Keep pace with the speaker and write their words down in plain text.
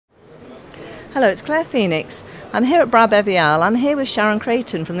Hello, it's Claire Phoenix. I'm here at Bombay. I'm here with Sharon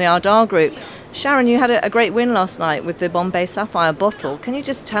Crayton from the Ardagh group. Sharon, you had a great win last night with the Bombay Sapphire bottle. Can you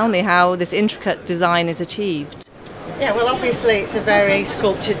just tell me how this intricate design is achieved? Yeah, well, obviously it's a very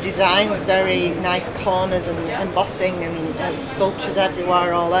sculptured design with very nice corners and embossing and sculptures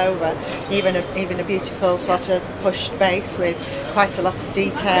everywhere all over. Even a beautiful sort of pushed base with quite a lot of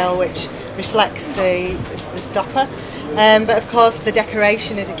detail which reflects the stopper. But of course the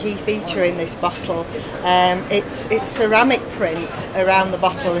decoration is a key feature in this bottle. It's ceramic print around the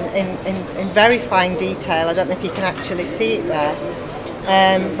bottle in very fine detail. I don't know if you can actually see it there.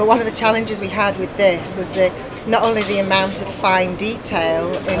 But one of the challenges we had with this was not only the amount of fine detail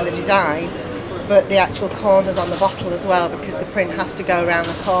in the design, but the actual corners on the bottle as well, because the print has to go around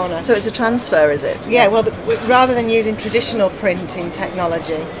the corner. So it's a transfer, is it? Yeah, well, rather than using traditional printing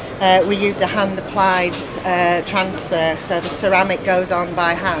technology, we used a hand-applied transfer, so the ceramic goes on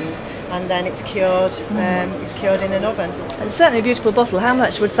by hand and then it's cured. It's cured in an oven. And certainly a beautiful bottle. How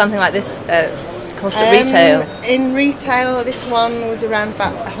much would something like this cost at retail? In retail, this one was around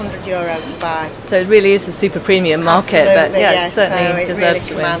about €100 to buy. So it really is the super premium market. Absolutely, but yeah, yes. It certainly so deserves really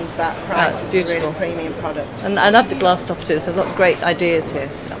to win. commands that price. It's It's beautiful. a really premium product. And I love the glass stopper too. So a lot of great ideas here.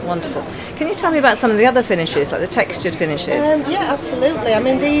 Wonderful. Can you tell me about some of the other finishes, like the textured finishes? Yeah, absolutely. I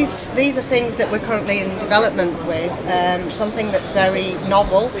mean, these are things that we're currently in development with. Something that's very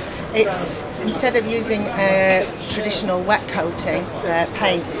novel. It's instead of using traditional wet coating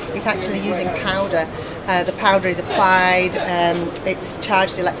paint, it's actually using powder. The powder is applied, it's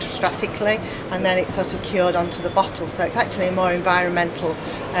charged electrostatically, and then it's sort of cured onto the bottle. So it's actually a more environmental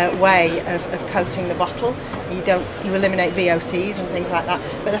way of coating the bottle. You eliminate VOCs and things like that.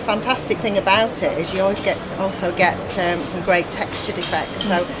 But the fantastic thing about it is you also get some great textured effects.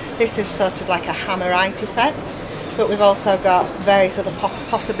 So this is sort of like a hammerite effect, but we've also got various other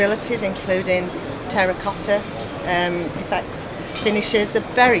possibilities, including terracotta effect finishes. They're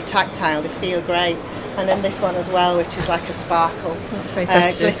very tactile, they feel great. And then this one as well, which is like a sparkle. That's very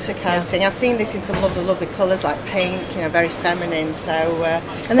festive. Glitter coating. Yeah. I've seen this in some lovely colours like pink, very feminine. So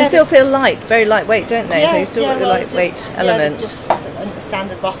and they still feel light, very lightweight, don't they? Yeah, so you still got the lightweight element. Just a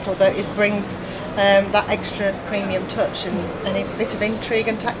standard bottle, but it brings that extra premium touch and a bit of intrigue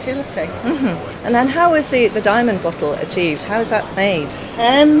and tactility. And then how is the diamond bottle achieved? How is that made?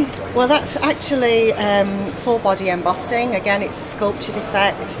 Well, that's actually full body embossing. Again, it's a sculptured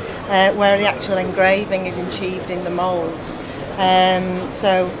effect where the actual engraving is achieved in the moulds.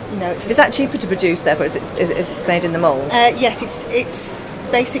 Is that cheaper to produce, therefore, is it's made in the mould? Yes, it's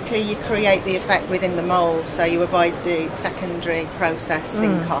basically you create the effect within the mould, so you avoid the secondary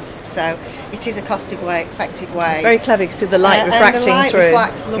processing cost. So it is a effective way. It's very clever because of the light refracting and the light through.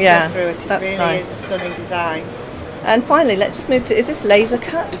 reflects lovely through it. It that's really nice. is a stunning design. And finally, let's just move to, is this laser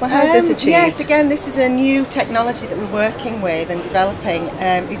cut? Well, how is this achieved? Yes, again, this is a new technology that we're working with and developing.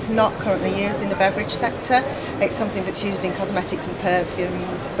 It's not currently used in the beverage sector. It's something that's used in cosmetics and perfume,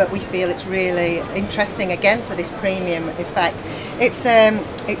 but we feel it's really interesting, again, for this premium effect. It's a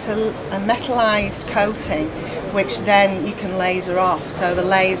metallized coating which then you can laser off, so the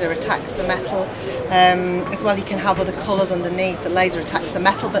laser attacks the metal. As well, you can have other colours underneath. The laser attacks the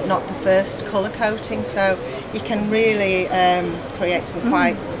metal but not the first colour coating, so you can really create some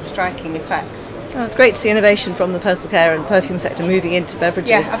quite striking effects. Oh, it's great to see innovation from the personal care and perfume sector moving into beverages.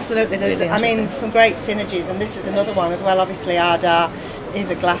 Yeah, absolutely. There's, really some great synergies, and this is another one as well. Obviously, Ardagh is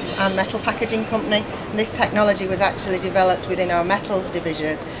a glass and metal packaging company, and this technology was actually developed within our metals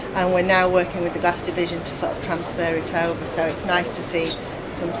division, and we're now working with the glass division to sort of transfer it over. So it's nice to see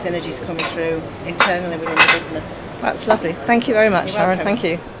some synergies coming through internally within the business. That's lovely. Thank you very much, You're Sharon. welcome. Thank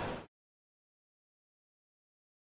you.